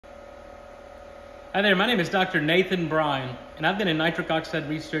Hi there, my name is Dr. Nathan Bryan, and I've been in nitric oxide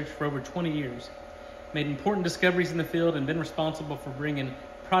research for over 20 years. Made important discoveries in the field and been responsible for bringing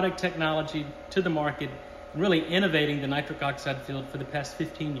product technology to the market and really innovating the nitric oxide field for the past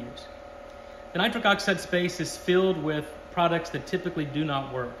 15 years. The nitric oxide space is filled with products that typically do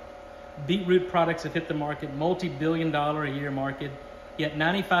not work. Beetroot products have hit the market, multi-billion-dollar a year market, yet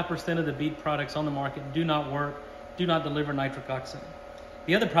 95% of the beet products on the market do not work, do not deliver nitric oxide.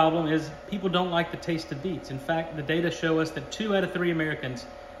 The other problem is people don't like the taste of beets. In fact, the data show us that 2 out of 3 Americans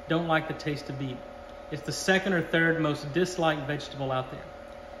don't like the taste of beet. It's the second or third most disliked vegetable out there.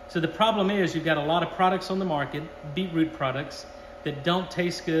 So the problem is you've got a lot of products on the market, beetroot products, that don't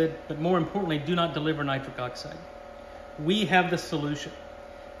taste good, but more importantly, do not deliver nitric oxide. We have the solution.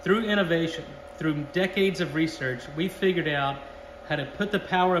 Through innovation, through decades of research, we figured out how to put the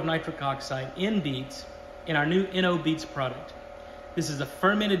power of nitric oxide in beets in our new No Beetz product. This is a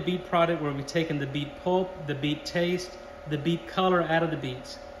fermented beet product where we've taken the beet pulp, the beet taste, the beet color out of the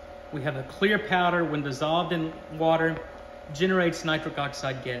beets. We have a clear powder when dissolved in water, generates nitric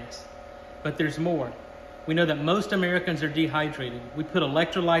oxide gas. But there's more. We know that most Americans are dehydrated. We put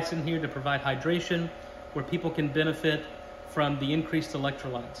electrolytes in here to provide hydration where people can benefit from the increased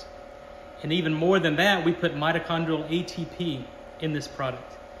electrolytes. And even more than that, we put mitochondrial ATP in this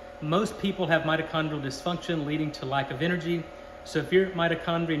product. Most people have mitochondrial dysfunction leading to lack of energy. So if your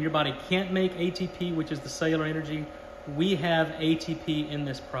mitochondria in your body can't make ATP, which is the cellular energy, we have ATP in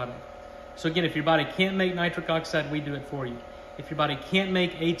this product. So again, if your body can't make nitric oxide, we do it for you. If your body can't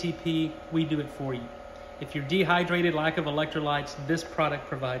make ATP, we do it for you. If you're dehydrated, lack of electrolytes, this product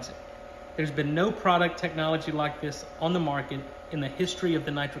provides it. There's been no product technology like this on the market in the history of the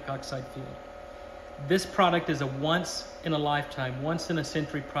nitric oxide field. This product is a once in a lifetime, once in a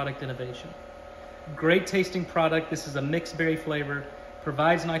century product innovation. Great tasting product. This is a mixed berry flavor,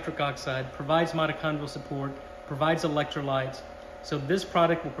 provides nitric oxide, provides mitochondrial support, provides electrolytes. So this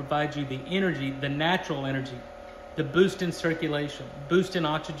product will provide you the energy, the natural energy, the boost in circulation, boost in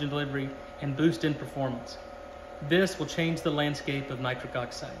oxygen delivery, and boost in performance. This will change the landscape of nitric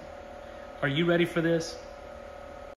oxide. Are you ready for this?